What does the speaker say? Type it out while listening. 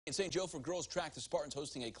In St. Joe for girls track, the Spartans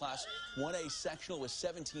hosting a Class 1A sectional with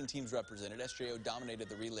 17 teams represented. SJO dominated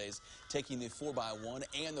the relays, taking the 4x1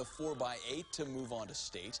 and the 4x8 to move on to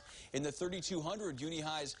state. In the 3200, Uni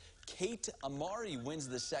High's Kate Amari wins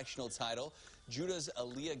the sectional title. Judah's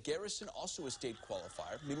Aaliyah Garrison, also a state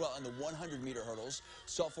qualifier. Meanwhile, in the 100-meter hurdles,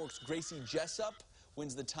 Suffolk's Gracie Jessup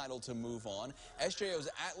wins the title to move on. SJO's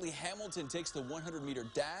Atlee Hamilton takes the 100-meter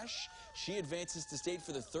dash. She advances to state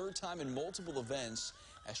for the third time in multiple events.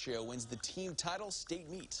 SJO wins the team title. State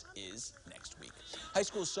meet is next week. High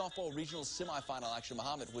school softball regional semifinal action.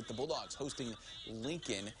 Mahomet with the Bulldogs hosting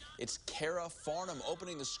Lincoln. It's Kara Farnham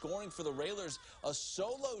opening the scoring for the Railers. A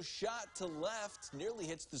solo shot to left nearly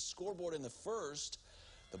hits the scoreboard in the first.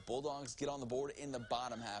 The Bulldogs get on the board in the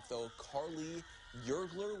bottom half, though. Carly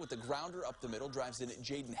Yergler with the grounder up the middle drives in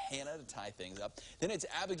Jaden Hanna to tie things up. Then it's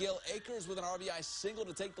Abigail Akers with an RBI single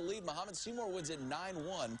to take the lead. Mahomet-Seymour wins it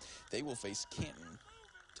 9-1. They will face Canton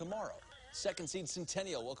tomorrow. Second seed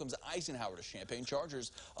Centennial welcomes Eisenhower to Champaign.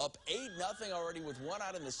 Chargers up 8-0 already with one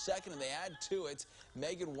out in the second, and they add to it.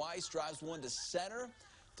 Megan Weiss drives one to center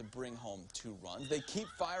to bring home 2 runs. They keep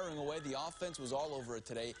firing away. The offense was all over it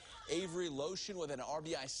today. Avery Lotion with an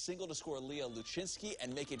RBI single to score Leah Luchinsky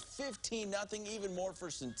and make it 15-0, even more for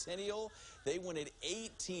Centennial. They win it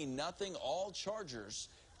 18-0. All Chargers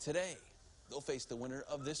today. They'll face the winner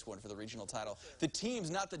of this one for the regional title. The team's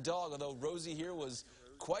not the dog, although Rosie here was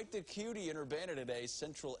quite the cutie in Urbana today.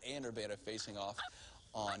 Central and Urbana facing off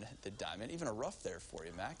on the diamond. Even a rough there for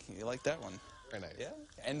you, Mac. You like that one? Very nice. Yeah.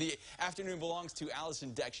 And the afternoon belongs to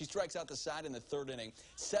Allison Deck. She strikes out the side in the third inning.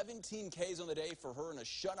 17 Ks on the day for her in a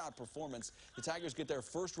shutout performance. The Tigers get their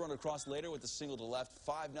first run across later with a single to left.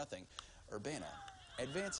 5-0. Urbana advances.